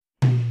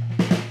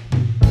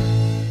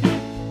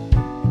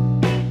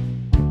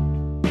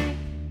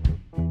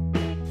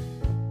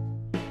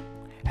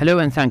Hello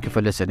and thank you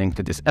for listening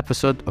to this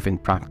episode of In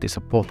Practice,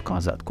 a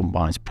podcast that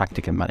combines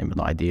practical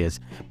management ideas,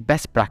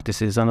 best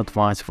practices and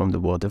advice from the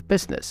world of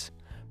business.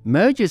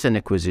 Mergers and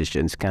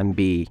acquisitions can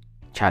be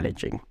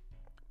challenging,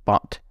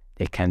 but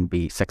they can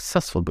be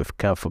successful with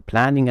careful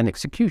planning and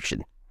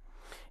execution.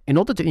 In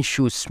order to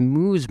ensure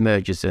smooth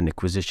mergers and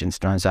acquisitions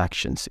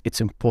transactions, it's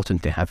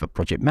important to have a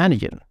project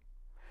manager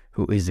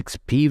who is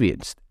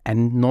experienced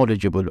and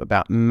knowledgeable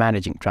about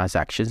managing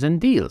transactions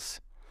and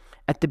deals.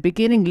 At the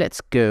beginning,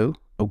 let's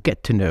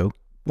get to know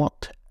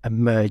what a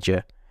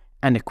merger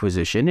and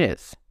acquisition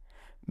is.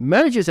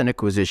 Mergers and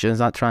acquisitions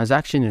are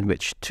transactions in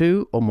which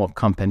two or more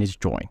companies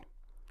join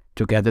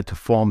together to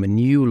form a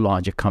new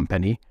larger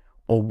company,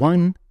 or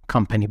one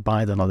company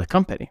buys another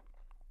company.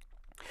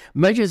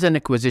 Mergers and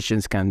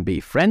acquisitions can be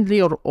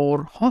friendly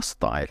or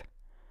hostile.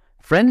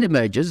 Friendly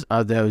mergers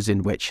are those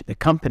in which the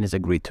companies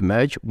agree to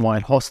merge,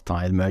 while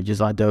hostile mergers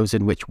are those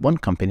in which one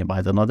company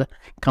buys another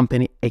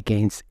company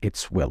against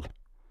its will.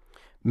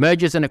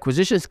 Mergers and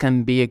acquisitions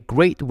can be a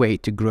great way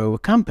to grow a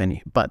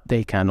company, but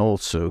they can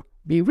also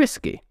be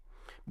risky.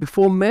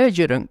 Before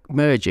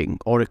merging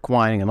or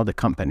acquiring another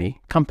company,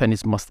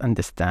 companies must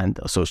understand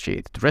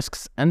associated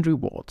risks and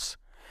rewards.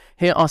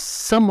 Here are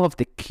some of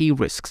the key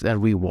risks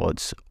and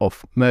rewards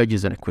of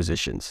mergers and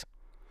acquisitions.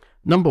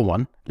 Number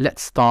one,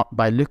 let's start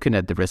by looking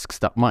at the risks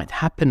that might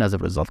happen as a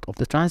result of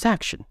the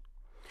transaction.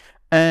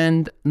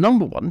 And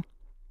number one,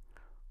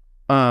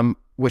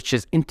 which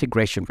is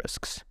integration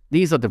risks.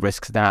 These are the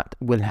risks that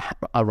will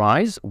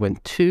arise when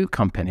two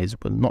companies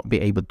will not be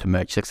able to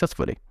merge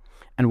successfully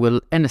and will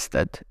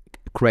instead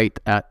create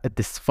a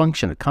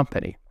dysfunctional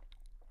company.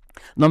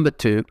 Number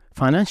two,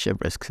 financial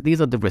risks. These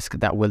are the risks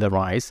that will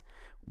arise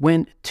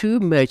when two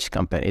merged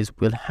companies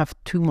will have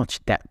too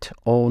much debt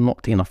or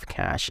not enough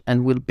cash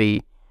and will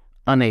be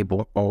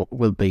unable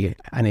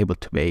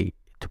to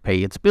pay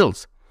its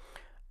bills.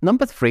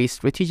 Number three,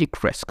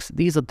 strategic risks.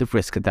 These are the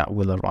risks that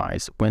will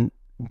arise when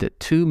the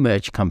two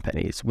merged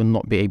companies will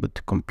not be able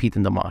to compete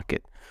in the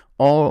market,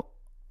 or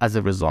as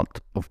a result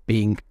of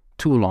being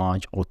too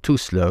large or too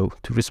slow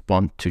to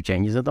respond to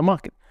changes in the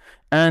market.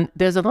 And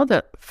there's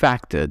another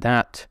factor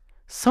that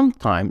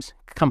sometimes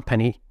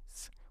companies,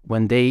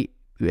 when they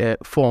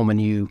form a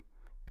new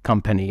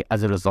company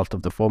as a result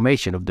of the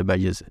formation of the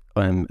mergers,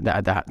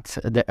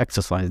 the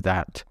exercise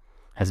that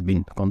has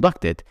been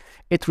conducted,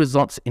 it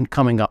results in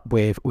coming up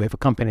with a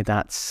company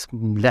that's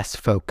less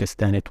focused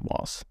than it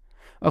was.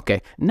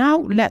 Okay, now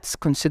let's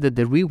consider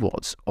the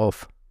rewards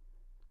of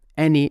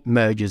any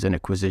mergers and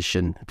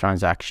acquisition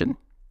transaction.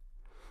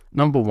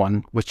 Number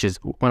one, which is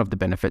one of the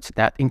benefits,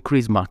 that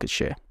increase market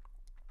share.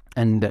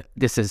 And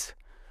this is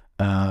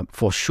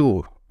for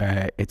sure,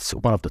 it's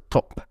one of the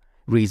top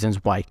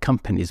reasons why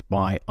companies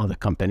buy other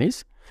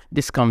companies.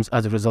 This comes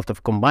as a result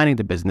of combining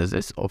the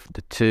businesses of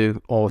the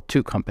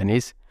two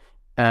companies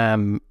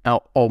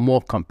or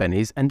more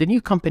companies, and the new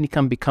company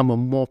can become a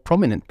more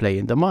prominent player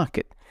in the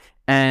market.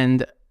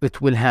 And it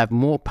will have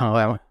more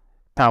power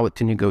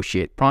to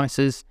negotiate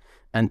prices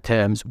and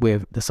terms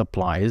with the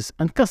suppliers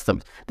and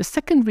customers. The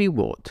second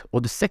reward or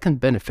the second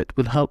benefit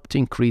will help to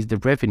increase the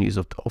revenues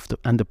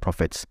and the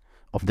profits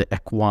of the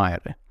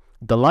acquirer.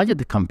 The larger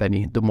the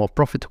company, the more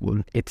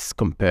profitable it's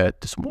compared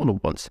to smaller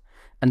ones.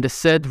 And the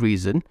third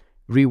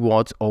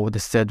reward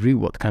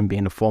can be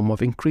in the form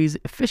of increased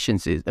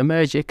efficiencies. A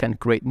merger can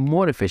create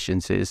more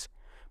efficiencies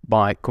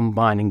by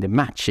combining the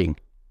matching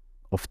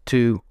of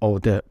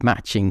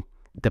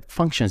the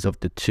functions of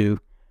the two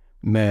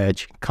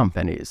merged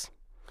companies.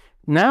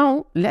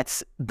 Now,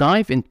 let's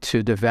dive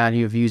into the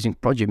value of using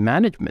project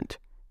management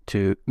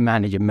to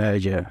manage a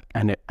merger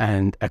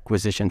and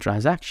acquisition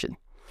transaction.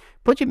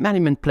 Project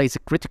management plays a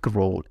critical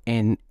role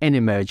in any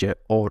merger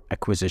or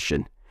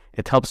acquisition.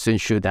 It helps to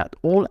ensure that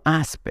all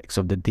aspects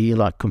of the deal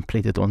are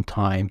completed on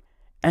time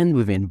and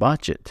within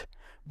budget.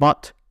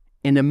 But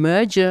in a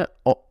merger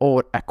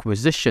or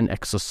acquisition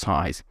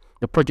exercise,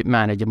 the project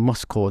manager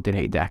must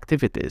coordinate the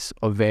activities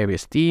of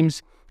various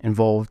teams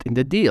involved in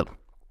the deal,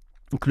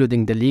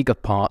 including the legal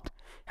part,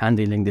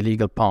 handling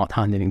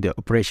the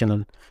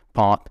operational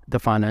part, the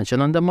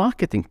financial and the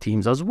marketing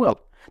teams as well.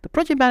 The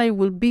project manager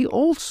will be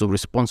also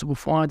responsible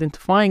for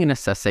identifying and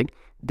assessing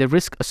the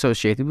risk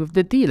associated with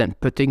the deal and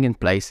putting in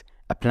place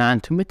a plan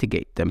to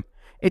mitigate them.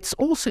 It's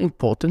also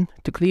important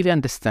to clearly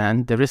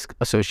understand the risk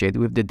associated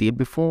with the deal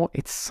before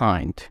it's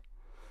signed.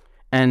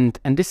 And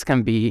this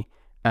can be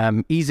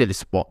easily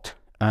spot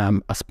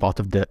as part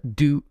of the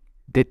due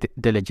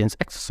diligence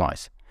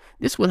exercise.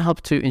 This will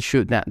help to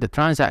ensure that the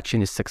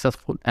transaction is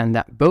successful and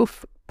that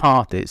both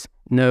parties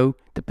know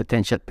the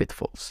potential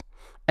pitfalls.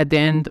 At the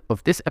end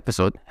of this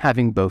episode,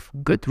 having both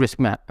good risk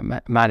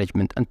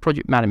management and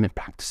project management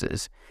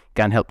practices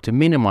can help to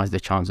minimize the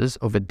chances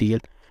of a deal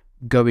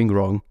going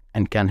wrong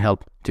and can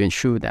help to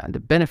ensure that the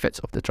benefits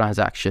of the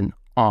transaction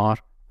are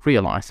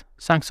realized.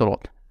 Thanks a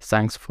lot.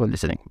 Thanks for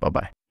listening.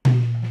 Bye-bye.